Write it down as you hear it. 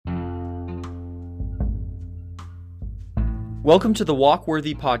Welcome to the Walk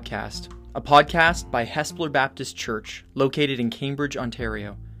Worthy podcast, a podcast by Hespeler Baptist Church, located in Cambridge,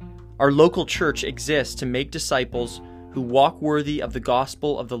 Ontario. Our local church exists to make disciples who walk worthy of the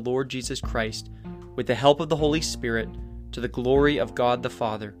gospel of the Lord Jesus Christ with the help of the Holy Spirit to the glory of God the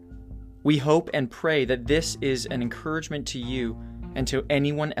Father. We hope and pray that this is an encouragement to you and to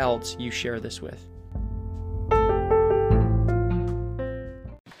anyone else you share this with.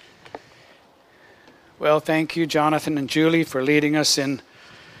 Well, thank you, Jonathan and Julie, for leading us in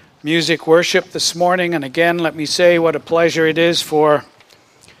music worship this morning. And again, let me say what a pleasure it is for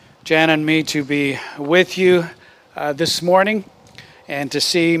Jan and me to be with you this morning and to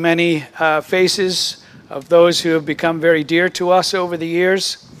see many faces of those who have become very dear to us over the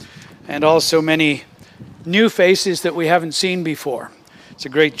years, and also many new faces that we haven't seen before. It's a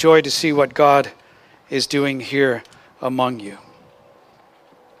great joy to see what God is doing here among you.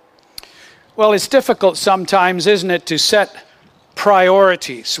 Well, it's difficult sometimes, isn't it, to set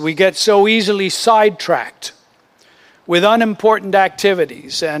priorities. We get so easily sidetracked with unimportant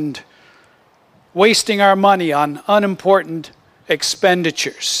activities and wasting our money on unimportant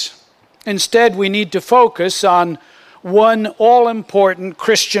expenditures. Instead, we need to focus on one all-important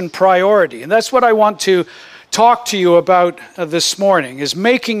Christian priority. And that's what I want to talk to you about this morning, is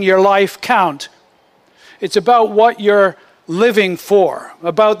making your life count. It's about what you're living for,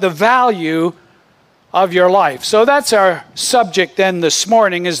 about the value of your life. So that's our subject then this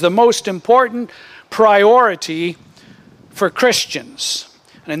morning, is the most important priority for Christians.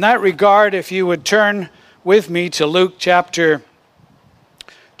 And in that regard, if you would turn with me to Luke chapter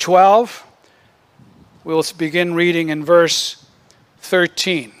 12, we'll begin reading in verse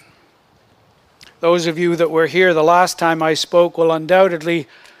 13. Those of you that were here the last time I spoke will undoubtedly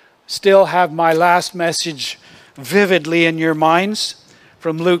still have my last message vividly in your minds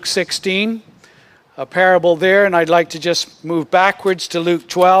from Luke 16, a parable there, and I'd like to just move backwards to Luke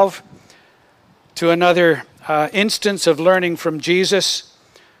 12 to another instance of learning from Jesus,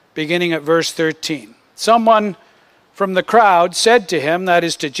 beginning at verse 13. Someone from the crowd said to him, that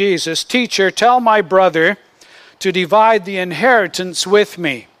is to Jesus, "Teacher, tell my brother to divide the inheritance with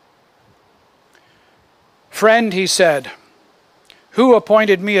me." "Friend," he said, "who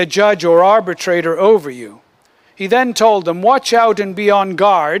appointed me a judge or arbitrator over you?" He then told them, "Watch out and be on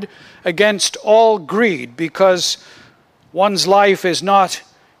guard against all greed, because one's life is not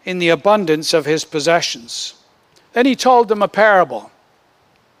in the abundance of his possessions." Then he told them a parable.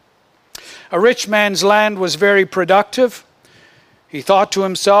 A rich man's land was very productive. He thought to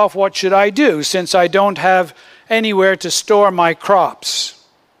himself, "What should I do, since I don't have anywhere to store my crops?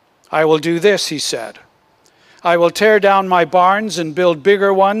 I will do this," he said. "I will tear down my barns and build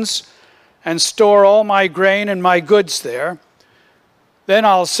bigger ones, and store all my grain and my goods there. Then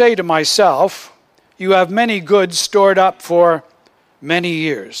I'll say to myself, 'You have many goods stored up for many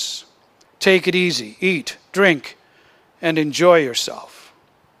years. Take it easy, eat, drink, and enjoy yourself.'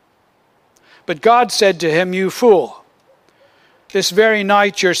 But God said to him, 'You fool, this very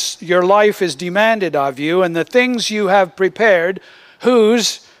night your life is demanded of you, and the things you have prepared,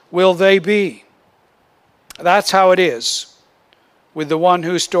 whose will they be?' That's how it is with the one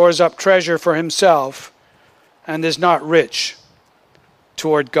who stores up treasure for himself and is not rich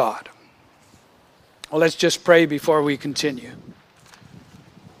toward God." Well, let's just pray before we continue.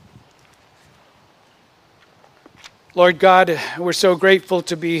 Lord God, we're so grateful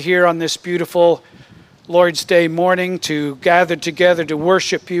to be here on this beautiful Lord's Day morning, to gather together to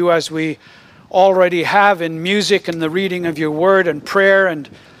worship you as we already have in music and the reading of your word and prayer. And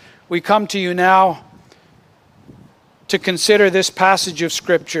we come to you now to consider this passage of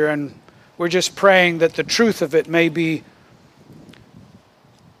Scripture, and we're just praying that the truth of it may be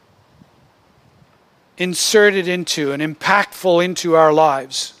inserted into and impactful into our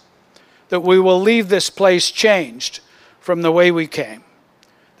lives, that we will leave this place changed from the way we came,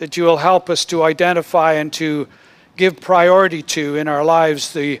 that you will help us to identify and to give priority to in our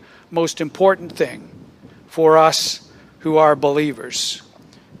lives the most important thing for us who are believers.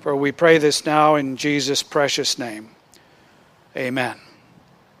 For we pray this now in Jesus' precious name. Amen.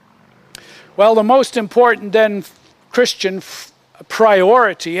 Well, the most important then Christian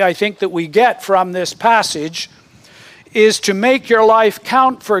priority I think that we get from this passage is to make your life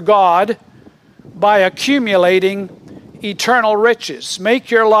count for God by accumulating eternal riches.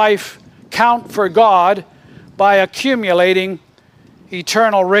 Make your life count for God by accumulating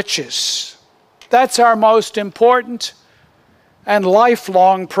eternal riches. That's our most important and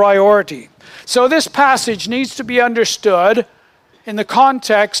lifelong priority. So this passage needs to be understood in the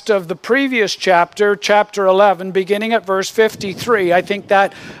context of the previous chapter, chapter 11, beginning at verse 53. I think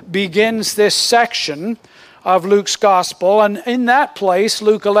that begins this section of Luke's gospel. And in that place,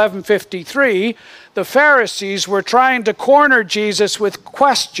 Luke 11:53, the Pharisees were trying to corner Jesus with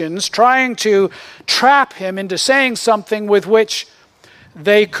questions, trying to trap him into saying something with which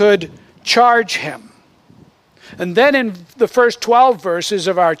they could charge him. And then in the first 12 verses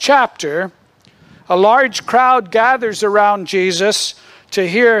of our chapter, a large crowd gathers around Jesus to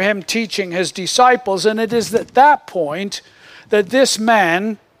hear him teaching his disciples. And it is at that point that this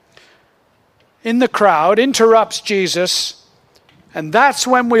man in the crowd interrupts Jesus. And that's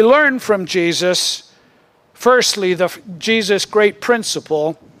when we learn from Jesus, firstly, Jesus' great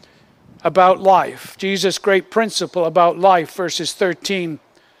principle about life. Jesus' great principle about life, verses 13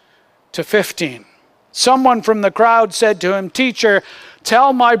 to 15. Someone from the crowd said to him, "Teacher,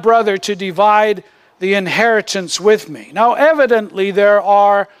 tell my brother to divide the inheritance with me." Now, evidently, there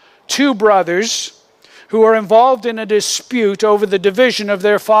are two brothers who are involved in a dispute over the division of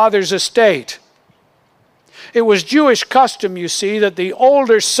their father's estate. It was Jewish custom, you see, that the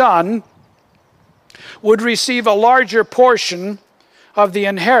older son would receive a larger portion of the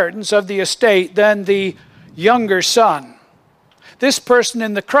inheritance of the estate than the younger son. This person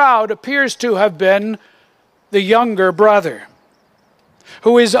in the crowd appears to have been the younger brother,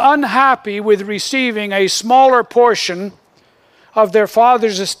 who is unhappy with receiving a smaller portion of their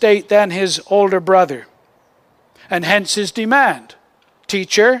father's estate than his older brother, and hence his demand,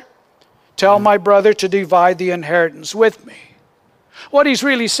 "Teacher, tell my brother to divide the inheritance with me." What he's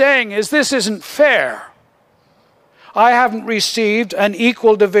really saying is, this isn't fair. I haven't received an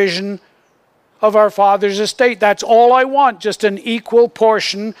equal division of our father's estate. That's all I want, just an equal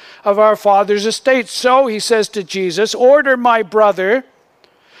portion of our father's estate. So he says to Jesus, "Order my brother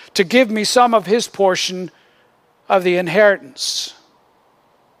to give me some of his portion of the inheritance."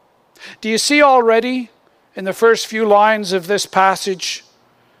 Do you see already in the first few lines of this passage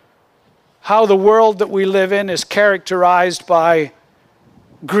how the world that we live in is characterized by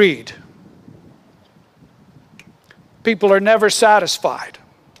greed? People are never satisfied,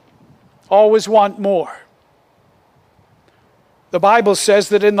 always want more. The Bible says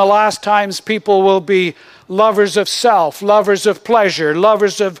that in the last times people will be lovers of self, lovers of pleasure,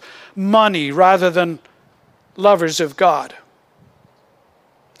 lovers of money rather than lovers of God.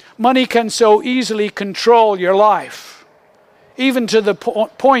 Money can so easily control your life, even to the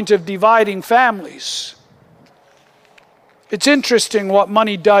point of dividing families. It's interesting what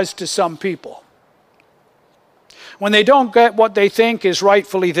money does to some people. When they don't get what they think is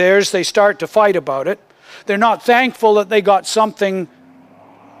rightfully theirs, they start to fight about it. They're not thankful that they got something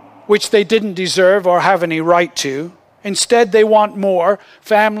which they didn't deserve or have any right to. Instead, they want more.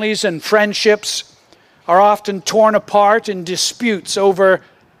 Families and friendships are often torn apart in disputes over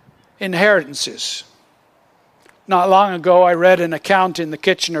inheritances. Not long ago, I read an account in the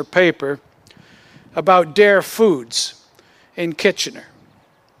Kitchener paper about Dare Foods in Kitchener.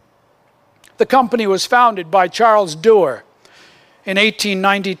 The company was founded by Charles Dewar in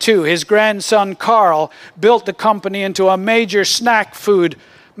 1892. His grandson Carl built the company into a major snack food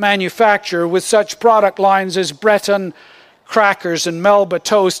manufacturer with such product lines as Breton crackers and Melba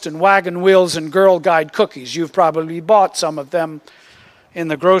toast and Wagon Wheels and Girl Guide cookies. You've probably bought some of them in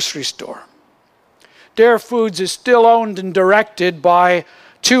the grocery store. Dare Foods is still owned and directed by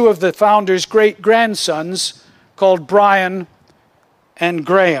two of the founders' great-grandsons called Brian and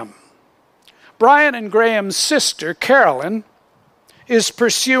Graham. Brian and Graham's sister, Carolyn, is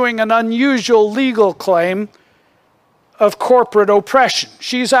pursuing an unusual legal claim of corporate oppression.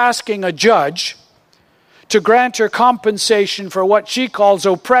 She's asking a judge to grant her compensation for what she calls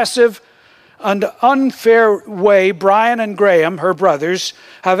oppressive and unfair way Brian and Graham, her brothers,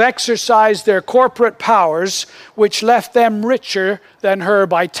 have exercised their corporate powers, which left them richer than her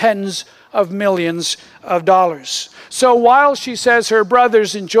by tens of millions of dollars. So while she says her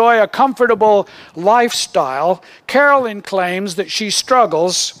brothers enjoy a comfortable lifestyle, Carolyn claims that she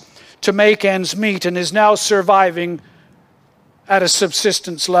struggles to make ends meet and is now surviving at a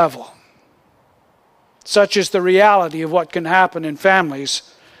subsistence level. Such is the reality of what can happen in families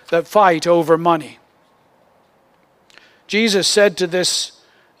that fight over money. Jesus said to this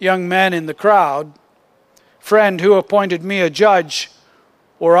young man in the crowd, "Friend, who appointed me a judge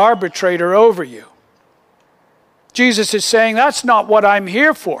or arbitrator over you?" Jesus is saying, that's not what I'm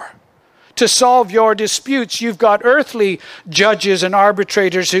here for. To solve your disputes, you've got earthly judges and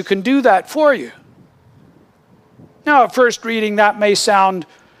arbitrators who can do that for you. Now, at first reading, that may sound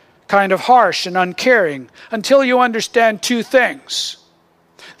kind of harsh and uncaring until you understand two things.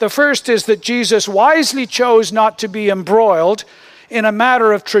 The first is that Jesus wisely chose not to be embroiled in a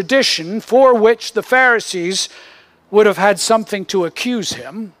matter of tradition for which the Pharisees would have had something to accuse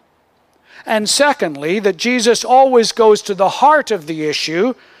him. And secondly, that Jesus always goes to the heart of the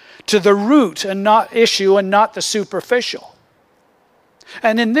issue, to the root and not the superficial.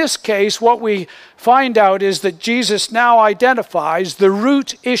 And in this case, what we find out is that Jesus now identifies the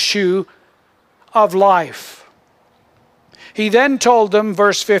root issue of life. He then told them,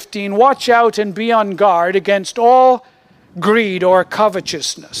 verse 15, "Watch out and be on guard against all greed or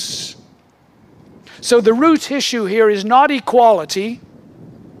covetousness." So the root issue here is not equality.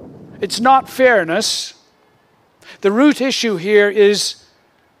 It's not fairness. The root issue here is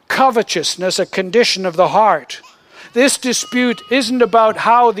covetousness, a condition of the heart. This dispute isn't about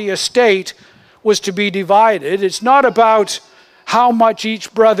how the estate was to be divided. It's not about how much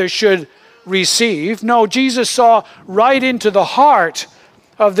each brother should receive. No, Jesus saw right into the heart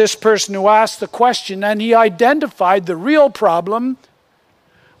of this person who asked the question, and he identified the real problem,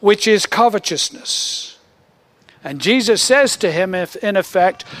 which is covetousness. And Jesus says to him, in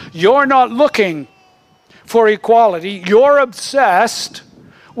effect, you're not looking for equality. You're obsessed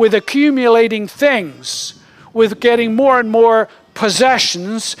with accumulating things, with getting more and more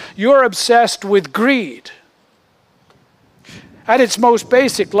possessions. You're obsessed with greed. At its most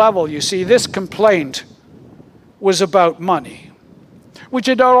basic level, you see, this complaint was about money, which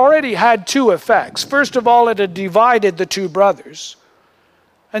had already had two effects. First of all, it had divided the two brothers.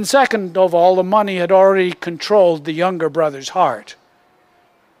 And second of all, the money had already controlled the younger brother's heart.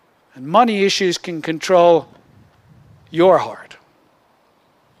 And money issues can control your heart.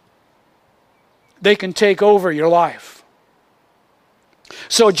 They can take over your life.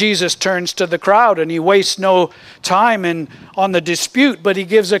 So Jesus turns to the crowd and he wastes no time on the dispute, but he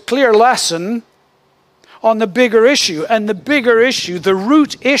gives a clear lesson on the bigger issue. And the bigger issue, the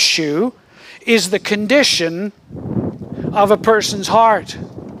root issue, is the condition of a person's heart.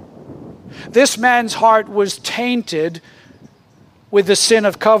 This man's heart was tainted with the sin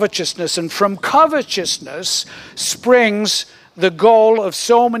of covetousness, and from covetousness springs the goal of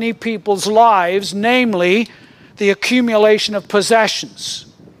so many people's lives, namely the accumulation of possessions,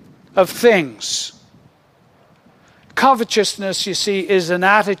 of things. Covetousness, you see, is an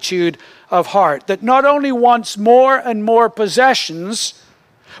attitude of heart that not only wants more and more possessions,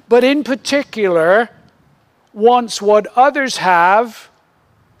 but in particular wants what others have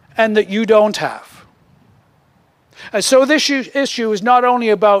and that you don't have. And so this issue is not only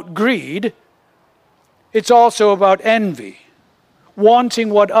about greed, it's also about envy, wanting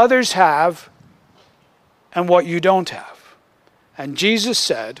what others have and what you don't have. And Jesus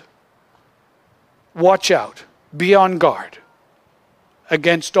said, watch out, be on guard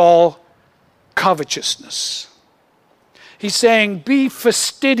against all covetousness. He's saying, be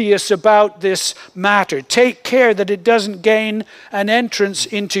fastidious about this matter. Take care that it doesn't gain an entrance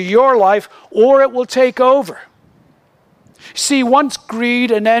into your life, or it will take over. See, once greed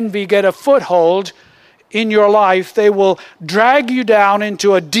and envy get a foothold in your life, they will drag you down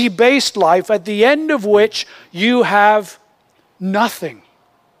into a debased life, at the end of which you have nothing.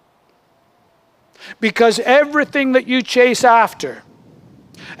 Because everything that you chase after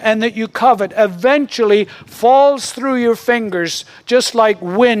and that you covet eventually falls through your fingers just like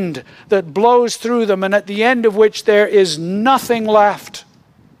wind that blows through them, and at the end of which there is nothing left.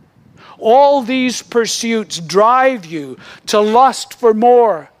 All these pursuits drive you to lust for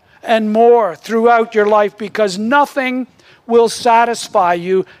more and more throughout your life, because nothing will satisfy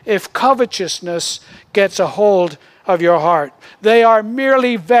you if covetousness gets a hold of your heart. They are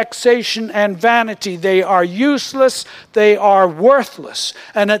merely vexation and vanity. They are useless. They are worthless.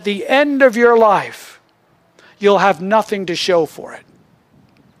 And at the end of your life, you'll have nothing to show for it.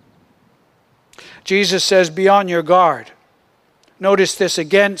 Jesus says, be on your guard. Notice this,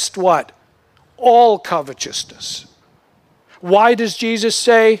 against what? All covetousness. Why does Jesus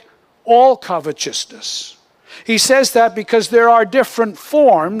say all covetousness? He says that because there are different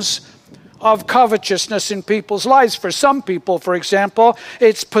forms of covetousness in people's lives. For some people, for example,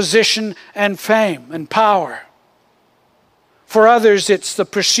 it's position and fame and power. For others, it's the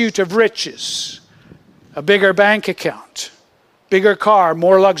pursuit of riches, a bigger bank account, bigger car,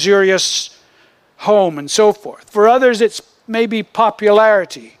 more luxurious home, and so forth. For others, it's maybe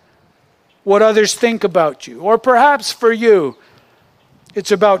popularity, what others think about you. Or perhaps for you,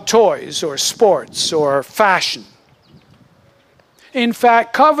 it's about toys or sports or fashion. In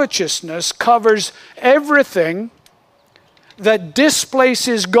fact, covetousness covers everything that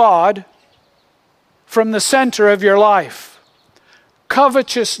displaces God from the center of your life.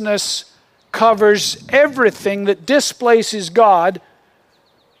 Covetousness covers everything that displaces God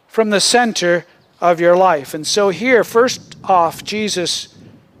from the center of your life. And so here, first off, Jesus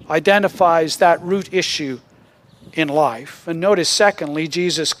identifies that root issue in life. And notice, secondly,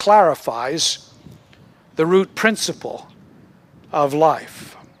 Jesus clarifies the root principle of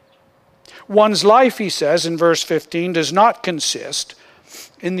life. One's life, he says in verse 15, does not consist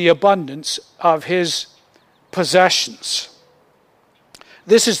in the abundance of his possessions.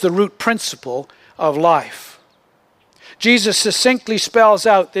 This is the root principle of life. Jesus succinctly spells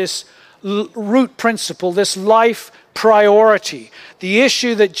out this root principle, this life priority. The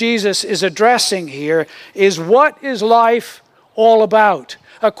issue that Jesus is addressing here is, what is life all about?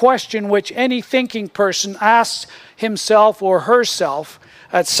 A question which any thinking person asks himself or herself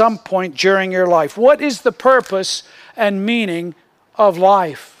at some point during your life. What is the purpose and meaning of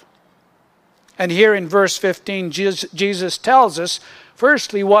life? And here in verse 15, Jesus tells us,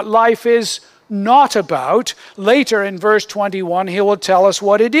 firstly, what life is not about. Later in verse 21, he will tell us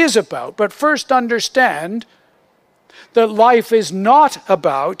what it is about. But first understand that life is not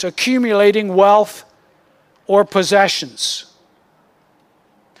about accumulating wealth or possessions.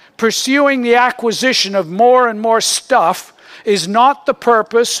 Pursuing the acquisition of more and more stuff is not the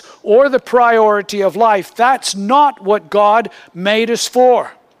purpose or the priority of life. That's not what God made us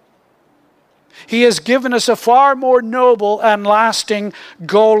for. He has given us a far more noble and lasting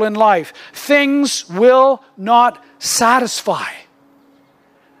goal in life. Things will not satisfy,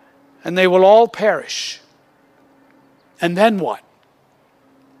 and they will all perish. And then what?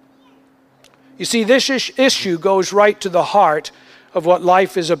 You see, this issue goes right to the heart of what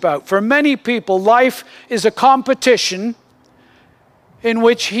life is about. For many people, life is a competition in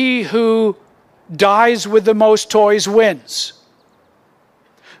which he who dies with the most toys wins.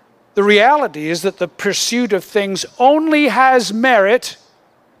 The reality is that the pursuit of things only has merit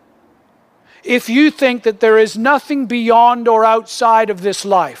if you think that there is nothing beyond or outside of this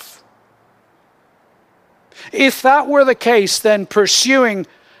life. If that were the case, then pursuing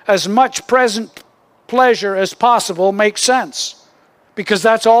as much present pleasure as possible makes sense, because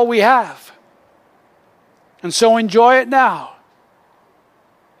that's all we have. And so enjoy it now,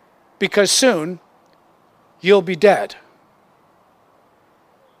 because soon you'll be dead.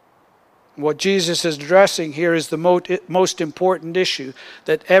 What Jesus is addressing here is the most important issue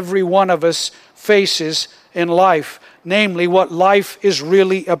that every one of us faces in life, namely what life is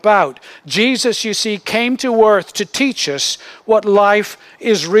really about. Jesus, you see, came to earth to teach us what life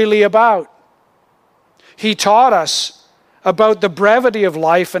is really about. He taught us about the brevity of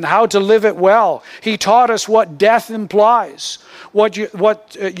life and how to live it well. He taught us what death implies, what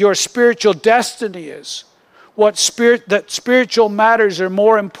your spiritual destiny is, that spiritual matters are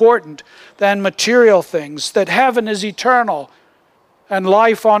more important than material things, that heaven is eternal and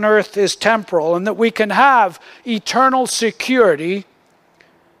life on earth is temporal, and that we can have eternal security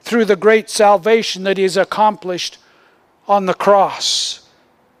through the great salvation that He has accomplished on the cross.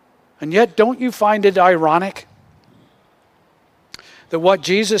 And yet, don't you find it ironic that what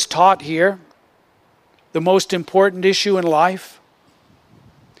Jesus taught here, the most important issue in life,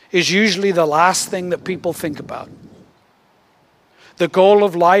 is usually the last thing that people think about? The goal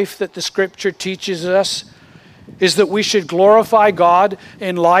of life that the Scripture teaches us is that we should glorify God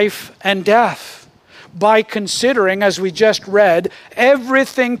in life and death by considering, as we just read,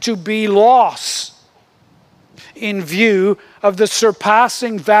 everything to be loss in view of the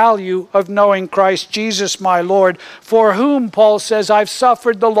surpassing value of knowing Christ Jesus my Lord, for whom, Paul says, I've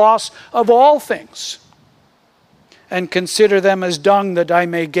suffered the loss of all things, and consider them as dung that I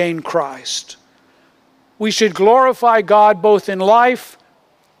may gain Christ. We should glorify God both in life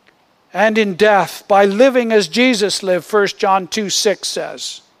and in death by living as Jesus lived, 1 John 2:6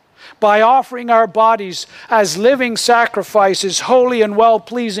 says. By offering our bodies as living sacrifices, holy and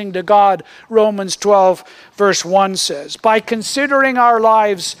well-pleasing to God, Romans 12 verse 1 says. By considering our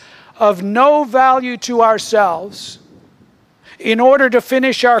lives of no value to ourselves, in order to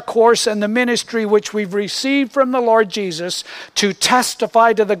finish our course and the ministry which we've received from the Lord Jesus to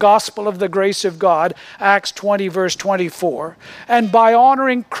testify to the gospel of the grace of God, Acts 20 verse 24, and by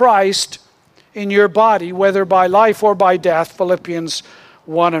honoring Christ in your body, whether by life or by death, Philippians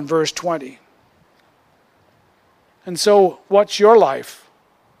 1 and verse 20. And so, what's your life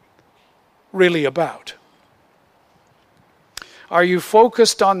really about? Are you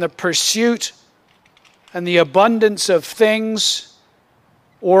focused on the pursuit and the abundance of things,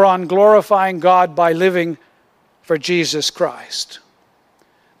 or on glorifying God by living for Jesus Christ?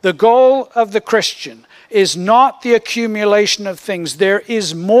 The goal of the Christian is not the accumulation of things. There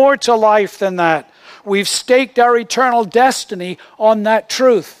is more to life than that. We've staked our eternal destiny on that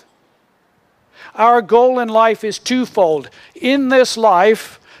truth. Our goal in life is twofold. In this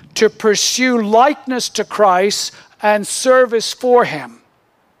life, to pursue likeness to Christ and service for Him.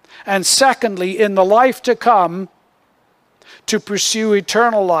 And secondly, in the life to come, to pursue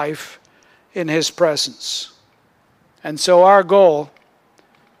eternal life in His presence. And so our goal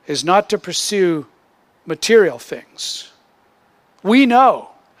is not to pursue material things. We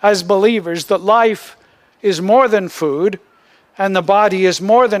know as believers that life is more than food and the body is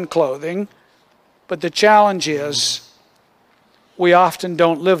more than clothing, but the challenge is we often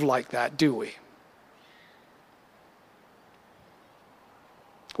don't live like that, do we?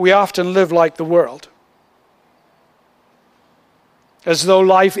 We often live like the world, as though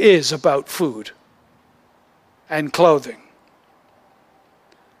life is about food and clothing,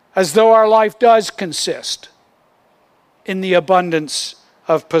 as though our life does consist in the abundance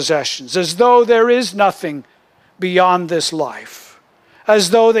of possessions, as though there is nothing beyond this life,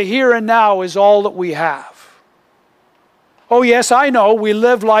 as though the here and now is all that we have. Oh yes, I know we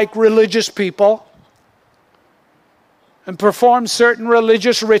live like religious people and perform certain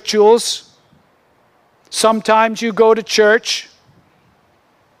religious rituals. Sometimes you go to church.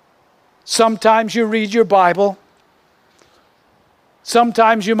 Sometimes you read your Bible.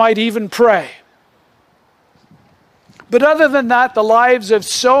 Sometimes you might even pray. But other than that, the lives of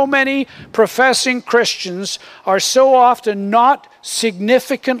so many professing Christians are so often not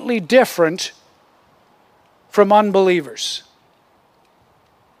significantly different from unbelievers.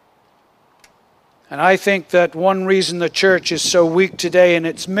 And I think that one reason the church is so weak today in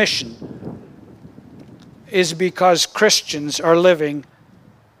its mission is because Christians are living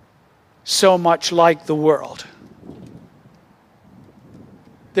so much like the world.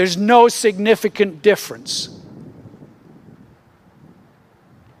 There's no significant difference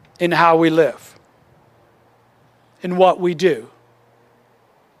in how we live, in what we do,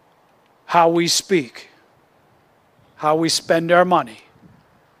 how we speak, how we spend our money,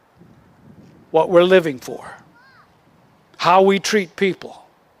 what we're living for, how we treat people,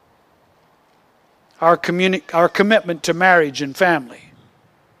 our commitment to marriage and family,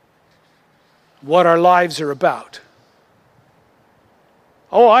 what our lives are about.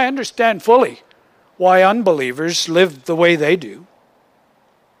 Oh, I understand fully why unbelievers live the way they do.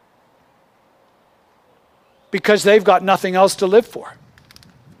 Because they've got nothing else to live for.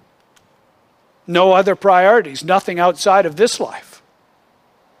 No other priorities, nothing outside of this life.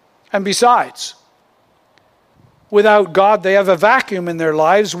 And besides, without God, they have a vacuum in their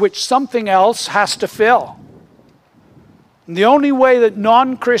lives which something else has to fill. And the only way that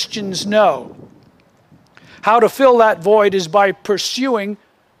non-Christians know how to fill that void is by pursuing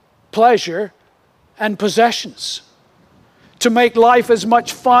pleasure and possessions, to make life as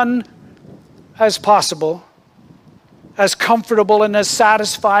much fun as possible, as comfortable and as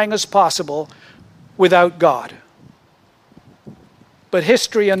satisfying as possible without God. But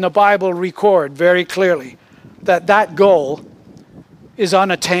history and the Bible record very clearly that that goal is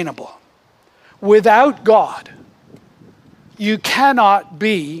unattainable. Without God, you cannot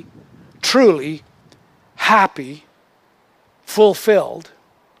be truly happy, fulfilled,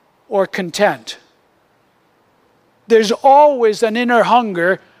 or content. There's always an inner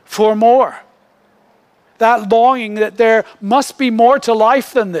hunger for more. That longing that there must be more to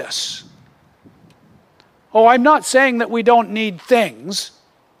life than this. Oh, I'm not saying that we don't need things.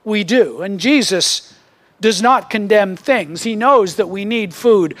 We do. And Jesus does not condemn things. He knows that we need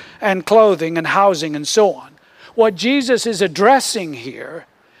food and clothing and housing and so on. What Jesus is addressing here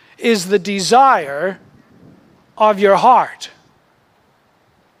is the desire of your heart.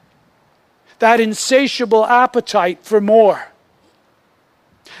 That insatiable appetite for more.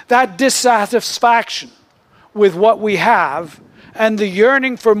 That dissatisfaction with what we have and the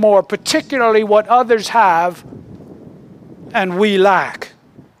yearning for more, particularly what others have and we lack.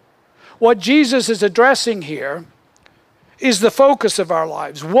 What Jesus is addressing here is the focus of our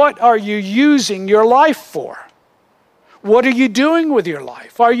lives. What are you using your life for? What are you doing with your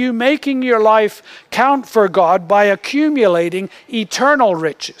life? Are you making your life count for God by accumulating eternal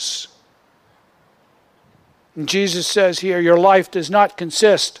riches? And Jesus says here, your life does not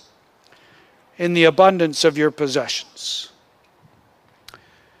consist in the abundance of your possessions.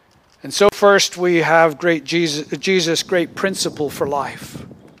 And so first we have Jesus' great principle for life.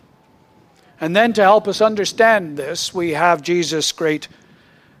 And then to help us understand this, we have Jesus' great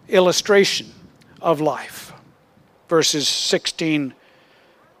illustration of life. Verses 16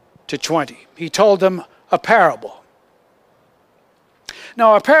 to 20. He told them a parable.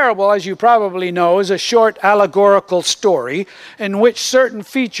 Now, a parable, as you probably know, is a short allegorical story in which certain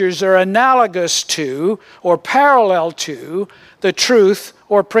features are analogous to or parallel to the truth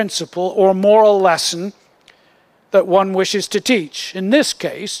or principle or moral lesson that one wishes to teach. In this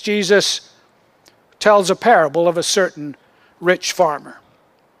case, Jesus tells a parable of a certain rich farmer.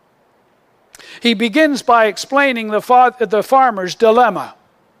 He begins by explaining the farmer's dilemma.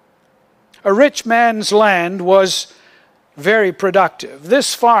 A rich man's land was very productive.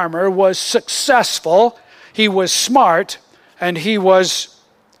 This farmer was successful, he was smart, and he was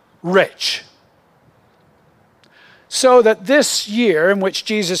rich. So that this year in which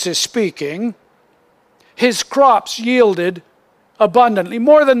Jesus is speaking, his crops yielded abundantly,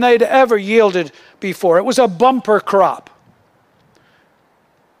 more than they'd ever yielded before. It was a bumper crop.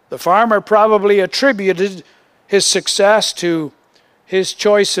 The farmer probably attributed his success to his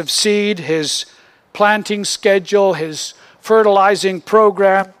choice of seed, his planting schedule, his fertilizing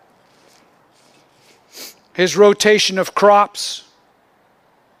program, his rotation of crops.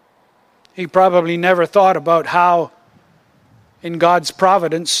 He probably never thought about how, in God's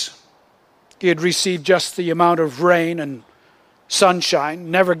providence, he had received just the amount of rain and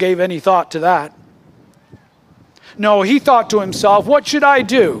sunshine. Never gave any thought to that. No, he thought to himself, what should I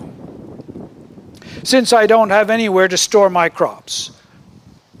do since I don't have anywhere to store my crops?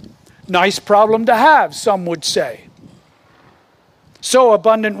 Nice problem to have, some would say. So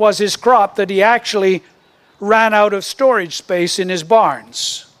abundant was his crop that he actually ran out of storage space in his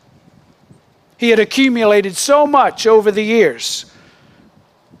barns. He had accumulated so much over the years,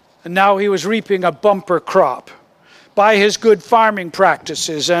 and now he was reaping a bumper crop. By his good farming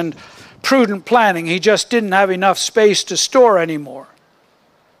practices and prudent planning, he just didn't have enough space to store anymore.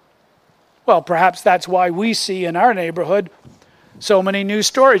 Well, perhaps that's why we see in our neighborhood so many new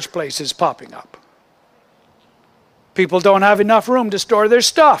storage places popping up. People don't have enough room to store their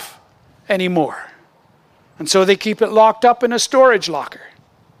stuff anymore, and so they keep it locked up in a storage locker.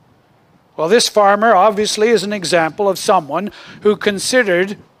 Well, this farmer obviously is an example of someone who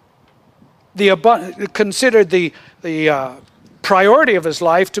considered the priority of his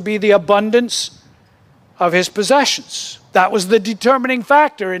life to be the abundance of his possessions. That was the determining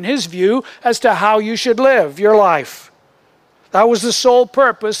factor in his view as to how you should live your life. That was the sole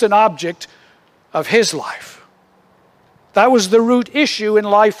purpose and object of his life. That was the root issue in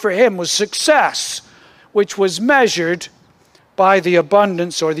life for him, was success, which was measured by the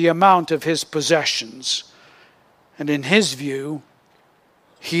abundance or the amount of his possessions. And in his view,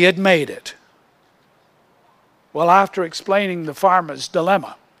 he had made it. Well, after explaining the farmer's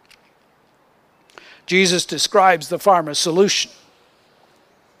dilemma, Jesus describes the farmer's solution.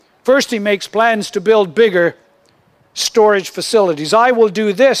 First, he makes plans to build bigger storage facilities. I will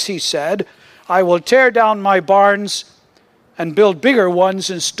do this, he said. I will tear down my barns and build bigger ones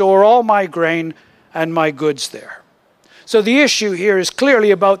and store all my grain and my goods there. So the issue here is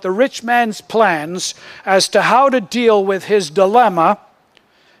clearly about the rich man's plans as to how to deal with his dilemma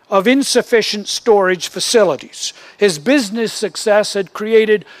of insufficient storage facilities. His business success had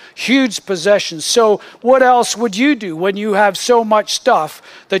created huge possessions. So what else would you do when you have so much stuff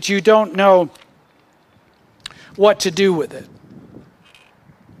that you don't know what to do with it?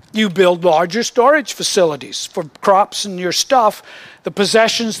 You build larger storage facilities for crops and your stuff, the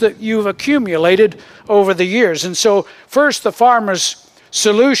possessions that you've accumulated over the years. And so first, the farmer's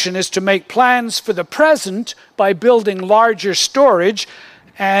solution is to make plans for the present by building larger storage.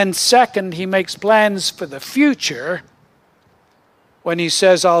 And second, he makes plans for the future when he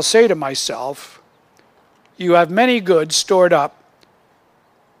says, I'll say to myself, you have many goods stored up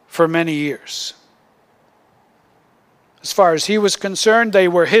for many years. As far as he was concerned, they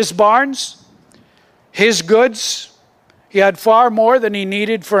were his barns, his goods. He had far more than he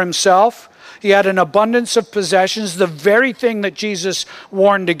needed for himself. He had an abundance of possessions, the very thing that Jesus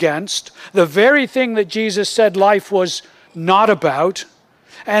warned against, the very thing that Jesus said life was not about.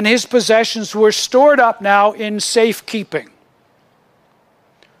 And his possessions were stored up now in safekeeping.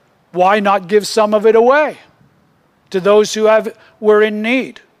 Why not give some of it away to those who were in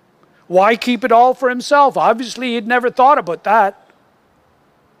need? Why keep it all for himself? Obviously, he'd never thought about that.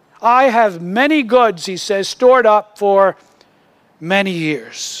 I have many goods, he says, stored up for many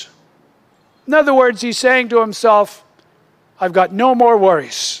years. In other words, he's saying to himself, I've got no more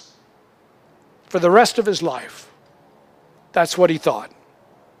worries for the rest of his life. That's what he thought.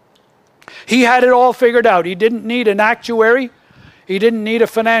 He had it all figured out. He didn't need an actuary. He didn't need a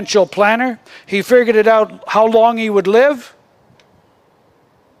financial planner. He figured it out how long he would live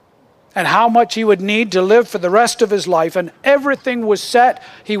and how much he would need to live for the rest of his life. And everything was set.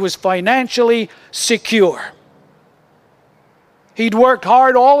 He was financially secure. He'd worked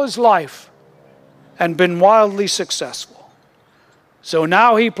hard all his life and been wildly successful. So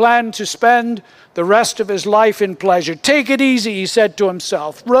now he planned to spend the rest of his life in pleasure. Take it easy, he said to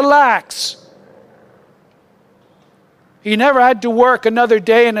himself. Relax. He never had to work another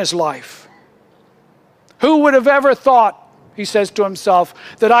day in his life. Who would have ever thought he says to himself,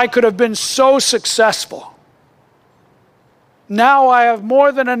 that I could have been so successful. Now I have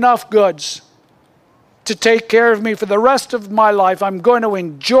more than enough goods to take care of me for the rest of my life. I'm going to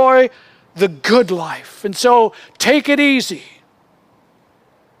enjoy the good life. And so take it easy.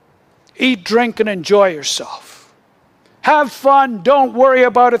 Eat, drink, and enjoy yourself. Have fun. Don't worry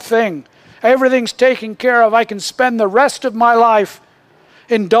about a thing. Everything's taken care of. I can spend the rest of my life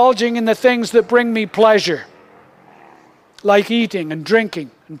indulging in the things that bring me pleasure, like eating and drinking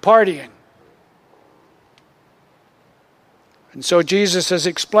and partying. And so Jesus has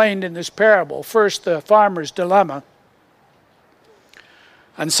explained in this parable, first, the farmer's dilemma,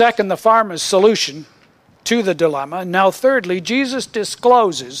 and second, the farmer's solution to the dilemma. And now thirdly, Jesus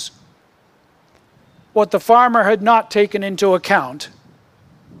discloses what the farmer had not taken into account,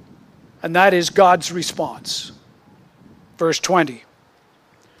 and that is God's response. Verse 20.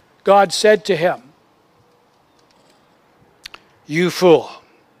 God said to him, "You fool."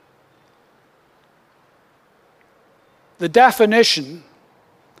 The definition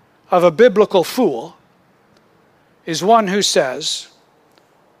of a biblical fool is one who says,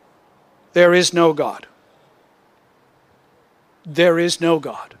 there is no God. There is no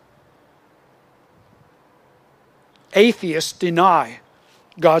God. Atheists deny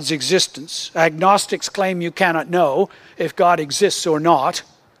God's existence. Agnostics claim you cannot know if God exists or not.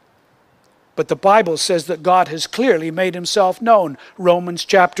 But the Bible says that God has clearly made himself known. Romans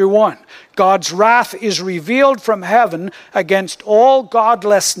chapter 1. God's wrath is revealed from heaven against all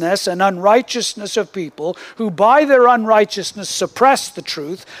godlessness and unrighteousness of people who by their unrighteousness suppress the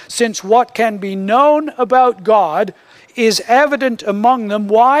truth, since what can be known about God is evident among them.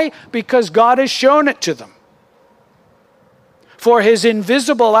 Why? Because God has shown it to them. For his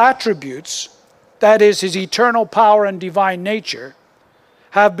invisible attributes, that is, his eternal power and divine nature,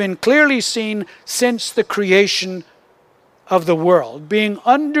 have been clearly seen since the creation of the world, being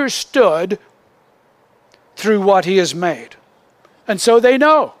understood through what he has made. And so they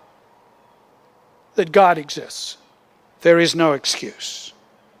know that God exists. There is no excuse.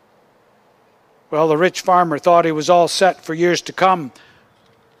 Well, the rich farmer thought he was all set for years to come.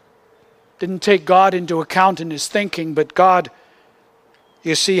 Didn't take God into account in his thinking, but God,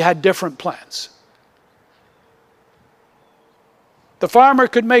 you see, had different plans. The farmer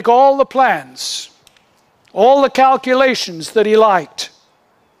could make all the plans, all the calculations that he liked,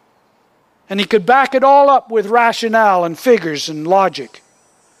 and he could back it all up with rationale and figures and logic.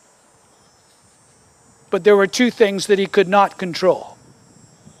 But there were two things that he could not control.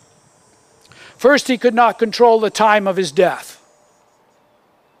 First, he could not control the time of his death.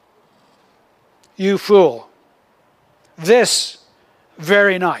 You fool, this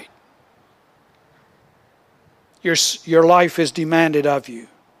very night, your life is demanded of you.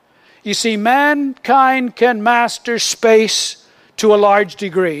 You see, mankind can master space to a large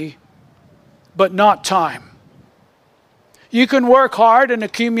degree, but not time. You can work hard and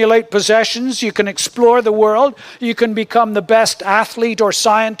accumulate possessions. You can explore the world. You can become the best athlete or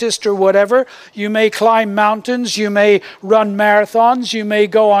scientist or whatever. You may climb mountains. You may run marathons. You may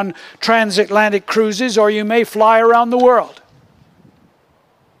go on transatlantic cruises, or you may fly around the world.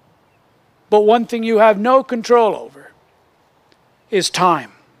 But one thing you have no control over is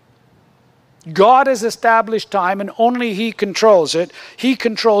time. God has established time, and only he controls it. He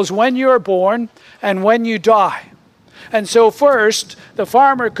controls when you're born and when you die. And so first, the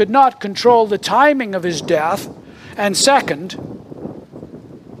farmer could not control the timing of his death. And second,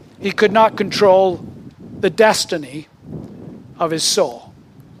 he could not control the destiny of his soul.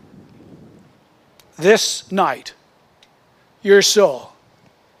 This night, your soul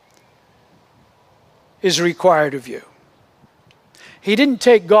is required of you. He didn't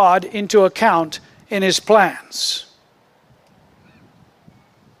take God into account in his plans.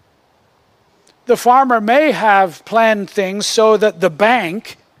 The farmer may have planned things so that the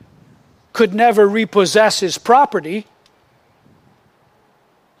bank could never repossess his property,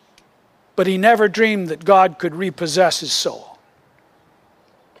 but he never dreamed that God could repossess his soul.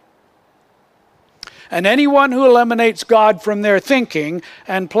 And anyone who eliminates God from their thinking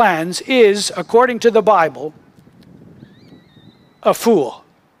and plans is, according to the Bible, a fool.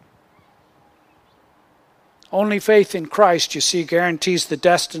 Only faith in Christ, you see, guarantees the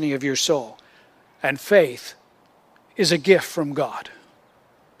destiny of your soul. And faith is a gift from God.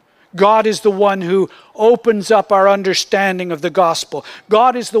 God is the one who opens up our understanding of the gospel.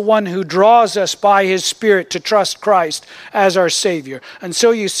 God is the one who draws us by his Spirit to trust Christ as our Savior. And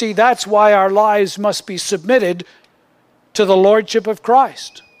so you see, that's why our lives must be submitted to the Lordship of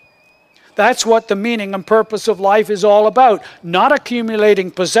Christ. That's what the meaning and purpose of life is all about. Not accumulating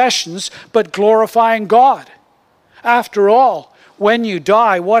possessions, but glorifying God. After all, when you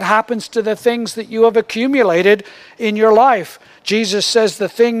die, what happens to the things that you have accumulated in your life? Jesus says the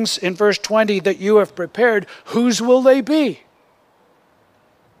things in verse 20 that you have prepared, whose will they be?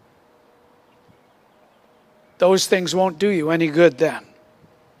 Those things won't do you any good then.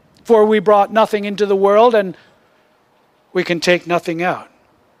 For we brought nothing into the world, and we can take nothing out.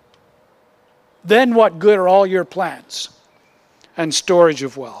 Then what good are all your plans and storage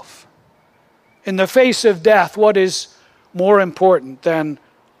of wealth? In the face of death, what is more important than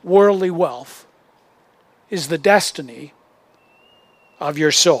worldly wealth is the destiny of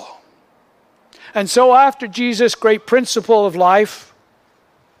your soul. And so after Jesus' great principle of life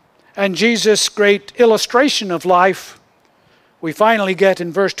and Jesus' great illustration of life, we finally get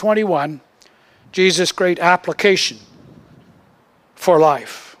in verse 21, Jesus' great application for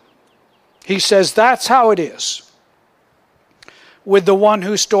life. He says, that's how it is with the one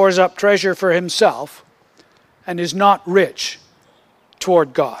who stores up treasure for himself and is not rich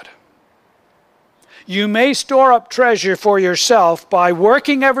toward God. You may store up treasure for yourself by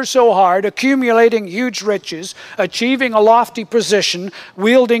working ever so hard, accumulating huge riches, achieving a lofty position,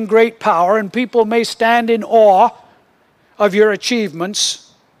 wielding great power, and people may stand in awe of your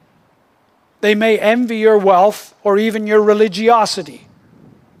achievements. They may envy your wealth or even your religiosity.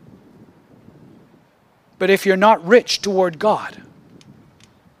 But if you're not rich toward God,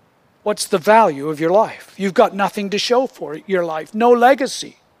 what's the value of your life? You've got nothing to show for your life, no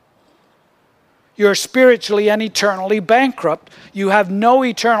legacy. You're spiritually and eternally bankrupt. You have no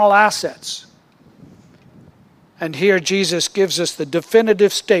eternal assets. And here Jesus gives us the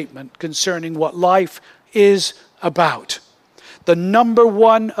definitive statement concerning what life is about. The number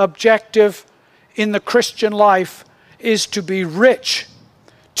one objective in the Christian life is to be rich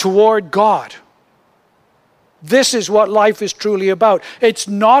toward God. This is what life is truly about. It's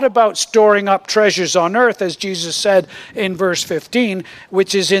not about storing up treasures on earth, as Jesus said in verse 15,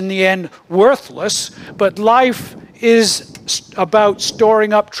 which is in the end worthless, but life is about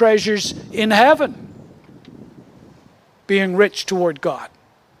storing up treasures in heaven, being rich toward God.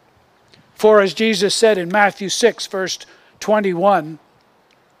 For as Jesus said in Matthew 6, verse 21,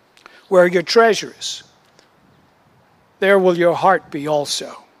 where your treasure is, there will your heart be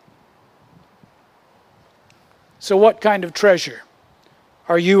also. So what kind of treasure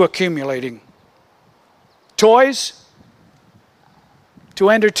are you accumulating? Toys?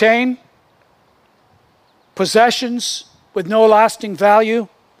 To entertain? Possessions with no lasting value?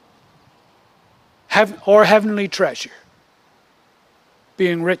 Or heavenly treasure?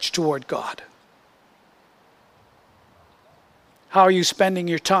 Being rich toward God. How are you spending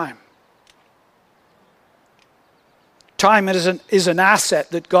your time? Time is an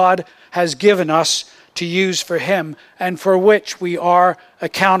asset that God has given us to use for Him and for which we are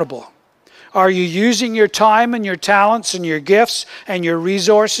accountable. Are you using your time and your talents and your gifts and your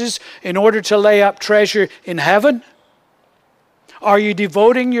resources in order to lay up treasure in heaven? Are you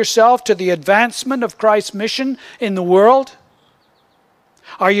devoting yourself to the advancement of Christ's mission in the world?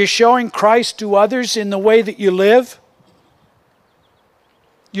 Are you showing Christ to others in the way that you live?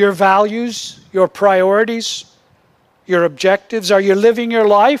 Your values, your priorities, your objectives? Are you living your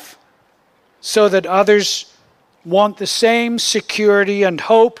life so that others want the same security and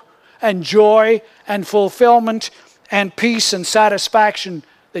hope and joy and fulfillment and peace and satisfaction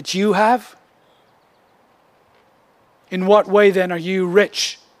that you have? In what way then are you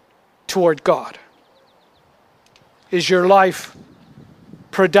rich toward God? Is your life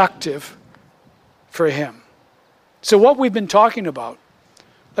productive for Him? So what we've been talking about,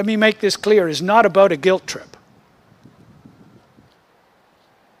 let me make this clear, is not about a guilt trip.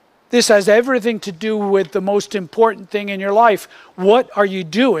 This has everything to do with the most important thing in your life. What are you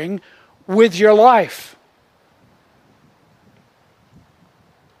doing with your life?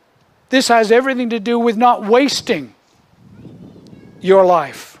 This has everything to do with not wasting your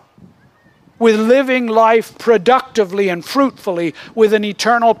life, with living life productively and fruitfully with an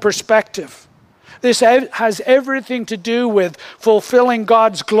eternal perspective. This has everything to do with fulfilling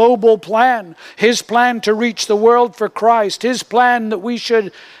God's global plan, His plan to reach the world for Christ, His plan that we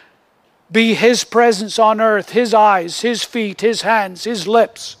should be His presence on earth, His eyes, His feet, His hands, His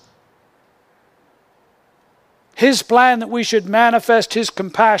lips. His plan that we should manifest His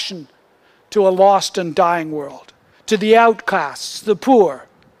compassion to a lost and dying world, to the outcasts, the poor,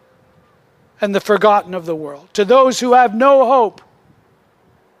 and the forgotten of the world, to those who have no hope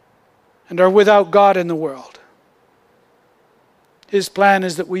and are without God in the world. His plan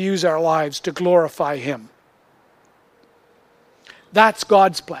is that we use our lives to glorify Him. That's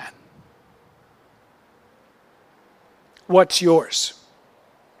God's plan. What's yours?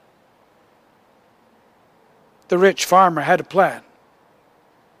 The rich farmer had a plan,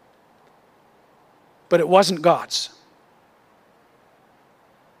 but it wasn't God's.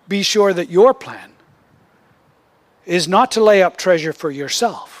 Be sure that your plan is not to lay up treasure for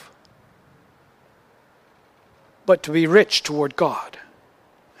yourself, but to be rich toward God.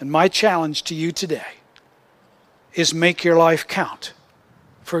 And my challenge to you today is make your life count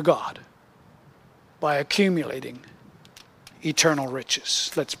for God by accumulating eternal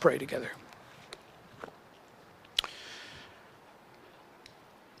riches. Let's pray together.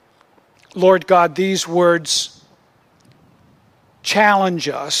 Lord God, these words challenge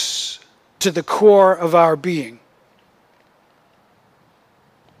us to the core of our being.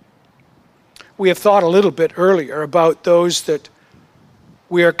 We have thought a little bit earlier about those that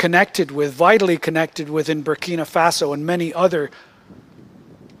we are connected with, vitally connected with in Burkina Faso and many other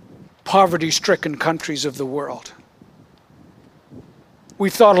poverty-stricken countries of the world.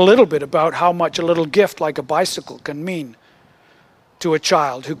 We've thought a little bit about how much a little gift like a bicycle can mean to a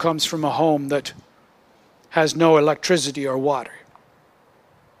child who comes from a home that has no electricity or water.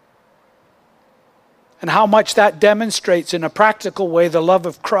 And how much that demonstrates in a practical way the love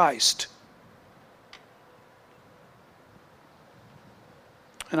of Christ.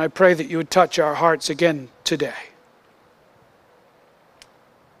 And I pray that you would touch our hearts again today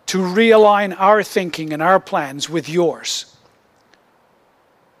to realign our thinking and our plans with yours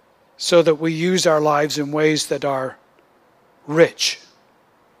so that we use our lives in ways that are rich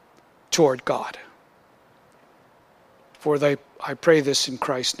toward God. For I pray this in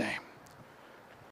Christ's name.